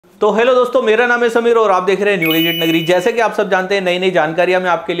तो हेलो दोस्तों, मेरा नाम है समीर और आप देख रहे हैं न्यू गेजेट नगरी। जैसे कि आप सब जानते हैं, नई नई जानकारियां मैं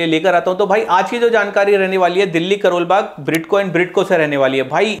आपके लिए लेकर आता हूं। तो भाई आज की जो जानकारी रहने वाली है दिल्ली करोल बाग ब्रिटको एंड ब्रिटको से रहने वाली है।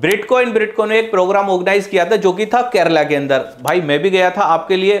 भाई ब्रिटको एंड ब्रिटको ने एक प्रोग्राम ऑर्गेनाइज किया था जो कि था केरला के अंदर। भाई मैं भी गया था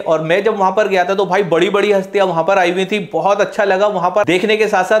आपके लिए, और मैं जब वहां पर गया था तो भाई बड़ी बड़ी हस्तियां वहां पर आई हुई थी। बहुत अच्छा लगा वहां पर देखने के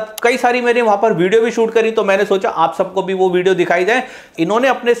साथ साथ कई सारी मैंने वहां पर वीडियो भी शूट करी, तो मैंने सोचा आप सबको भी वो वीडियो दिखाई जाए। इन्होंने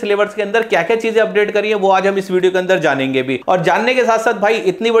अपने सिलेबस के अंदर क्या क्या चीजें अपडेट करी है वो आज हम इस वीडियो के अंदर जानेंगे भी, और जानने के साथ साथ भाई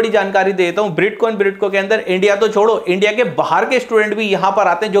इतनी बड़ी जानकारी देता हूं, ब्रिटको एंड ब्रिटको के अंदर इंडिया तो छोड़ो, इंडिया के बाहर के स्टूडेंट भी यहां पर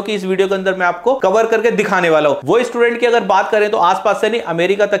आते हैं, जो कि इस वीडियो के अंदर मैं आपको कवर करके दिखाने वाला हूं। वो स्टूडेंट की अगर बात करें तो आसपास से नहीं,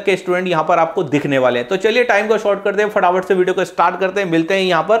 अमेरिका तक के स्टूडेंट यहां पर आपको दिखने वाले हैं। तो चलिए टाइम को शॉर्ट करते हैं, फटाफट से वीडियो को स्टार्ट करते हैं। मिलते हैं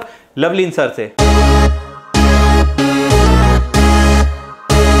यहां पर लवलीन सर से।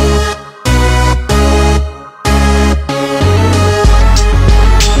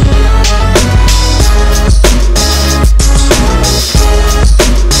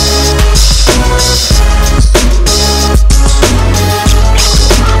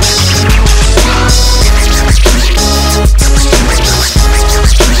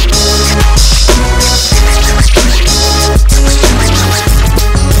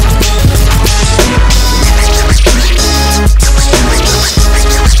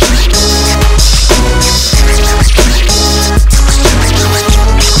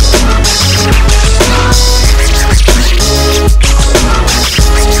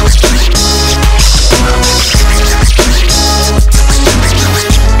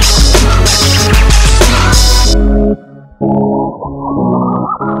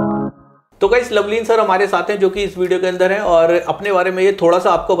 तो गाइस लवलीन सर हमारे साथ हैं जो कि इस वीडियो के अंदर हैं, और अपने बारे में ये थोड़ा सा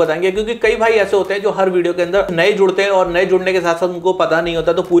आपको बताएंगे, क्योंकि कई भाई ऐसे होते हैं जो हर वीडियो के अंदर नए जुड़ते हैं और नए जुड़ने के साथ साथ उनको पता नहीं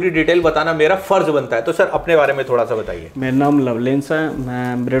होता, तो पूरी डिटेल बताना मेरा फर्ज बनता है। तो सर अपने बारे में थोड़ा सा बताइए। मेरा नाम लवलीन है,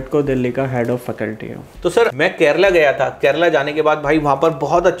 मैं ब्रिटको दिल्ली का हेड ऑफ फैकल्टी हूँ। तो सर मैं केरला गया था, केरला जाने के बाद भाई वहां पर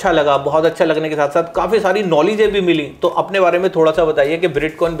बहुत अच्छा लगा, बहुत अच्छा लगने के साथ साथ काफी सारी नॉलेजें भी मिली। तो अपने बारे में थोड़ा सा बताइए कि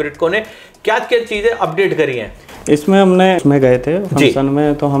ब्रिटको एंड ब्रिटको ने क्या क्या चीजें अपडेट करी हैं। इसमें गए थे फंक्शन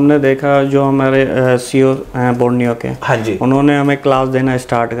में, तो हमने देखा जो हमारे सीओ बोर्नियो के, हाँ जी, उन्होंने हमें क्लास देना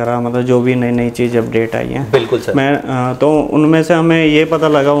स्टार्ट करा, मतलब जो भी नई नई चीज़ अपडेट आई हैं। बिल्कुल सर। मैं तो उनमें से हमें ये पता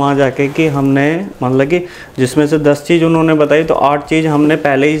लगा वहाँ जाके कि हमने मतलब कि जिसमें से 10 चीज़ उन्होंने बताई, तो 8 चीज़ हमने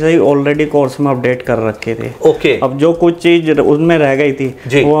पहले ही से ऑलरेडी कोर्स में अपडेट कर रखे थे। ओके। अब जो कुछ चीज़ उसमें रह गई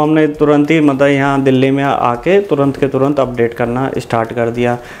थी वो हमने तुरंत ही मतलब यहाँ दिल्ली में आके तुरंत के तुरंत अपडेट करना स्टार्ट कर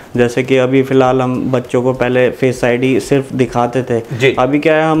दिया। जैसे कि अभी फ़िलहाल हम बच्चों को पहले फेस आईडी सिर्फ दिखाते थे, अभी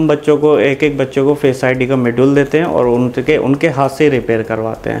क्या है हम बच्चों को एक बच्चों को फेस आईडी का मॉड्यूल देते हैं और उनके हाथ से रिपेयर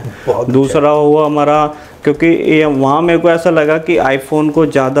करवाते हैं। दूसरा हुआ हमारा, क्योंकि ये वहाँ मेरे को ऐसा लगा कि आईफोन को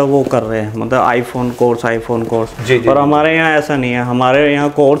ज़्यादा वो कर रहे हैं, मतलब आईफोन कोर्स और हमारे यहाँ ऐसा नहीं है। हमारे यहाँ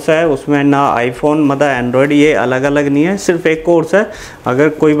कोर्स है, उसमें ना आईफोन मतलब एंड्रॉयड ये अलग अलग नहीं है, सिर्फ एक कोर्स है। अगर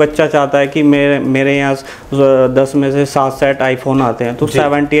कोई बच्चा चाहता है कि मेरे यहाँ 10 में से 7 सेट आईफोन आते हैं, तो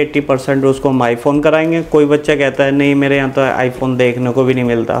 70-80% उसको हम आईफोन कराएंगे। कोई बच्चा कहता है नहीं मेरे यहाँ तो आईफोन देखने को भी नहीं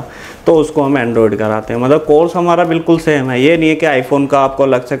मिलता, तो उसको हम एंड्रॉयड कराते हैं। मतलब कोर्स हमारा बिल्कुल सेम है, ये नहीं है कि आईफोन का आपको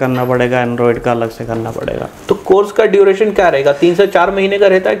अलग से करना पड़ेगा, एंड्रॉयड का अलग से करना पड़ेगा। तो कोर्स का ड्यूरेशन क्या रहेगा? 3 से 4 महीने का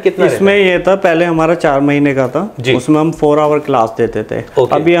रहता है? कितना इसमें ये था, पहले हमारा 4 महीने का था, उसमें हम 4 आवर क्लास देते थे।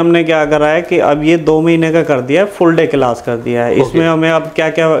 अभी हमने क्या करा है कि अब ये 2 महीने का कर दिया है, फुल डे क्लास कर दिया है। इसमें हमें अब क्या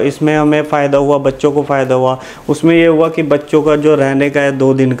क्या इसमें हमें फायदा हुआ, बच्चों को फायदा हुआ। उसमें ये हुआ कि बच्चों का जो रहने का है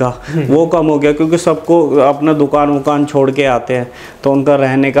 2 दिन का वो कम हो गया, क्योंकि सबको अपना दुकान छोड़ के आते हैं, तो उनका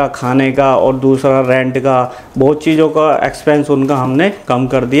रहने का, खाने का और दूसरा रेंट का, बहुत चीज़ों का एक्सपेंस उनका हमने कम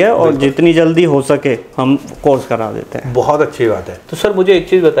कर दिया, और जितनी जल्दी हो सके हम कोर्स करा देते हैं। बहुत अच्छी बात है। तो सर मुझे एक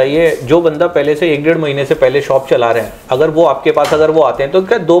चीज़ बताइए, जो बंदा पहले से 1-1.5 महीने से पहले शॉप चला रहे हैं, अगर वो आपके पास अगर वो आते हैं तो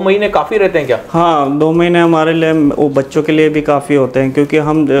क्या 2 महीने काफ़ी रहते हैं क्या? हाँ, 2 महीने हमारे लिए, वो बच्चों के लिए भी काफ़ी होते हैं, क्योंकि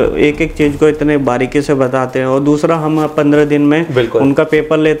हम एक एक चीज़ को इतने बारीकी से बताते हैं। और दूसरा हम 15 दिन में उनका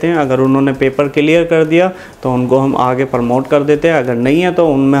पेपर लेते हैं। अगर उन्होंने पेपर क्लियर कर दिया तो उनको हम आगे प्रमोट कर देते हैं, अगर नहीं है तो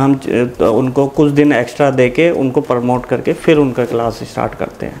उनमें हम उनको कुछ दिन एक्स्ट्रा दे के उनको प्रमोट करके फिर उनका क्लास स्टार्ट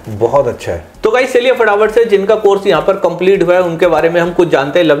करते हैं। बहुत अच्छा है। तो गाइस चलिए फटाफट से जिनका कोर्स यहाँ पर कंप्लीट हुआ है उनके बारे में हम कुछ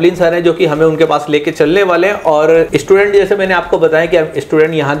जानते हैं। लवलीन सर हैं जो कि हमें उनके पास लेके चलने वाले हैं, और स्टूडेंट जैसे मैंने आपको बताया कि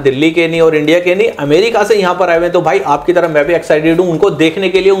स्टूडेंट यहाँ दिल्ली के नहीं और इंडिया के नहीं, अमेरिका से यहाँ पर आए हुए हैं। तो भाई आपकी तरह मैं भी एक्साइटेड हूँ उनको देखने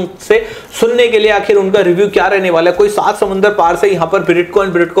के लिए, उनसे सुनने के लिए आखिर उनका रिव्यू क्या रहने वाला है। कोई 7 समुंदर पार से यहाँ पर ब्रिटको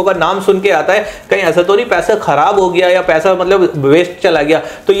एंड ब्रिटको का नाम सुन के आता है, कहीं ऐसा तो नहीं पैसा खराब हो गया या पैसा मतलब वेस्ट चला गया,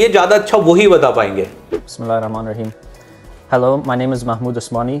 तो ये ज्यादा अच्छा वही बता पाएंगे। Bismillahirrahmanirrahim. Hello, my name is Mahmoud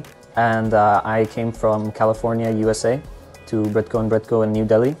Usmani, and I came from California, USA, to Britco and Britco in New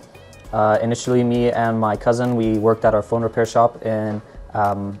Delhi. Initially, me and my cousin, we worked at our phone repair shop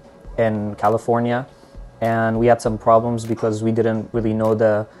in California, and we had some problems because we didn't really know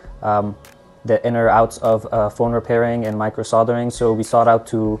the inner outs of phone repairing and micro soldering. So we sought out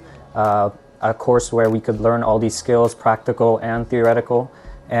to a course where we could learn all these skills, practical and theoretical.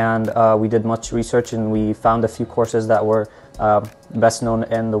 And we did much research, and we found a few courses that were best known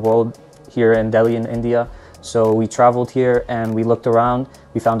in the world here in Delhi in India. So we traveled here and we looked around.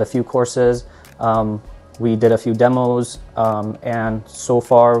 We found a few courses. We did a few demos, and so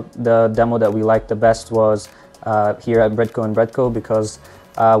far the demo that we liked the best was here at Britco Bridco, because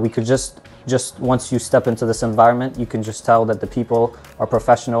we could just once you step into this environment, you can just tell that the people are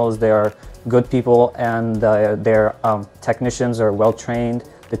professionals, they are good people, and their technicians are well trained,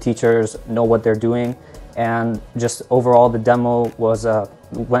 the teachers know what they're doing, and just overall the demo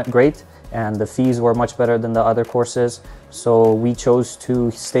went great, and the fees were much better than the other courses. So we chose to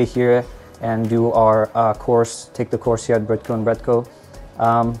stay here and do our course, take the course here at Britco Bridco.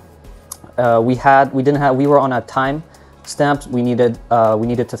 We were on a time stamp. We needed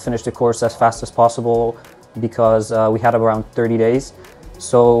to finish the course as fast as possible because we had around 30 days.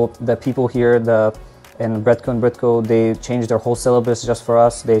 So the people here in Britco Bridco, they changed their whole syllabus just for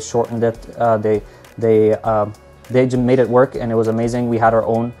us. They shortened it. They just made it work, and it was amazing. We had our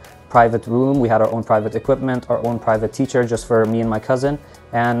own private room, we had our own private equipment, our own private teacher just for me and my cousin,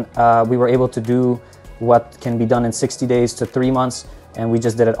 and we were able to do what can be done in 60 days to 3 months, and we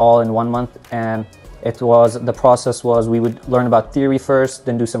just did it all in 1 month. And the process was we would learn about theory first,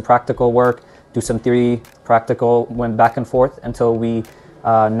 then do some practical work, do some theory, practical, went back and forth until we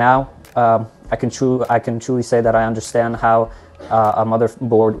now I can truly say that I understand how a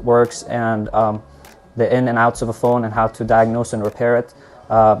motherboard works, and the in and outs of a phone, and how to diagnose and repair it.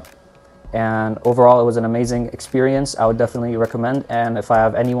 And overall, it was an amazing experience. I would definitely recommend. And if I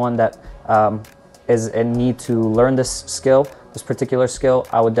have anyone that is in need to learn this particular skill,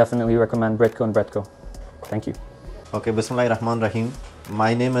 I would definitely recommend Britco Bridco. Thank you. Okay, Bismillahirrahmanirrahim.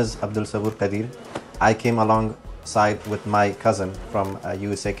 My name is Abdul Sabur Qadir. I came alongside with my cousin from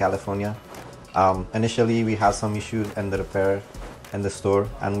USA, California. Initially, we had some issues in the repair in the store,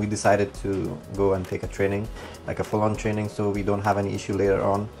 and we decided to go and take a training, like a full-on training, so we don't have any issue later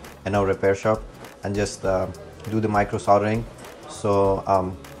on in our repair shop, and just do the micro soldering. So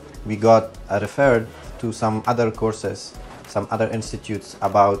we got referred to some other courses, some other institutes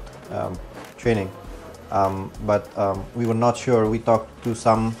about training, but we were not sure. We talked to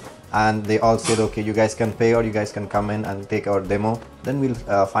some, and they all said, okay, you guys can pay, or you guys can come in and take our demo, then we'll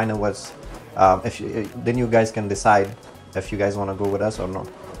find out what's then you guys can decide if you guys want to go with us or not.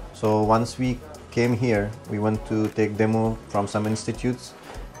 So once we came here, we went to take demo from some institutes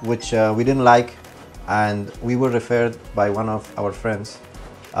which we didn't like, and we were referred by one of our friends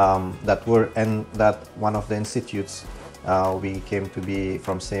that were in that one of the institutes. We came to be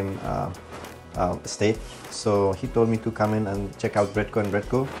from same state, so he told me to come in and check out Britco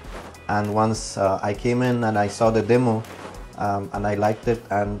Bridco. And once I came in and I saw the demo, and I liked it,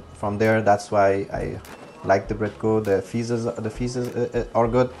 and from there, that's why I liked the Britco. The fees are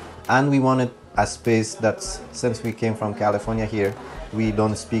good, and we wanted a space that's, since we came from California here, we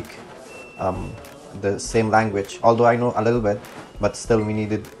don't speak the same language, although I know a little bit, but still we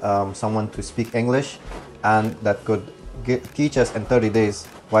needed someone to speak English, and that could teach us in 30 days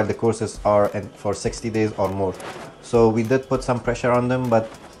while the courses are for 60 days or more. So we did put some pressure on them, but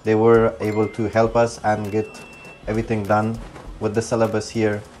they were able to help us and get everything done with the syllabus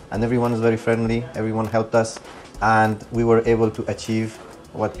here, and everyone is very friendly. Everyone helped us, and we were able to achieve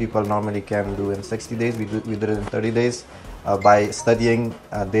what people normally can do in 60 days. We did it in 30 days by studying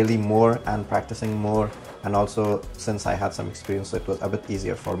daily more and practicing more, and also since I had some experience, so it was a bit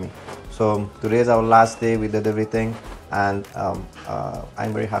easier for me. So today is our last day. We did everything, and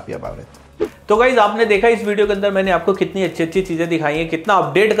I'm very happy about it. तो guys आपने देखा इस video के अंदर मैंने आपको कितनी अच्छी अच्छी चीजें दिखाई हैं, कितना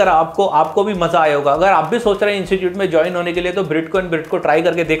अपडेट करा आपको भी मजा आया होगा। अगर आप भी सोच रहे हैं इंस्टीट्यूट में ज्वाइन होने के लिए तो ब्रिटको ब्रिटको ट्राई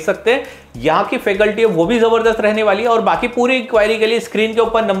करके देख सकते हैं। यहाँ की फैकल्टी है वो भी जबरदस्त रहने वाली है, और बाकी पूरी इंक्वायरी के लिए स्क्रीन के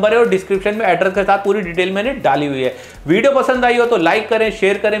ऊपर नंबर है और डिस्क्रिप्शन में एड्रेस के साथ पूरी डिटेल मैंने डाली हुई है। वीडियो पसंद आई हो तो लाइक करें,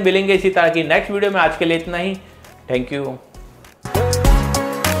 शेयर करें। मिलेंगे इसी तरह की नेक्स्ट वीडियो में। आज के लिए इतना ही। Thank you.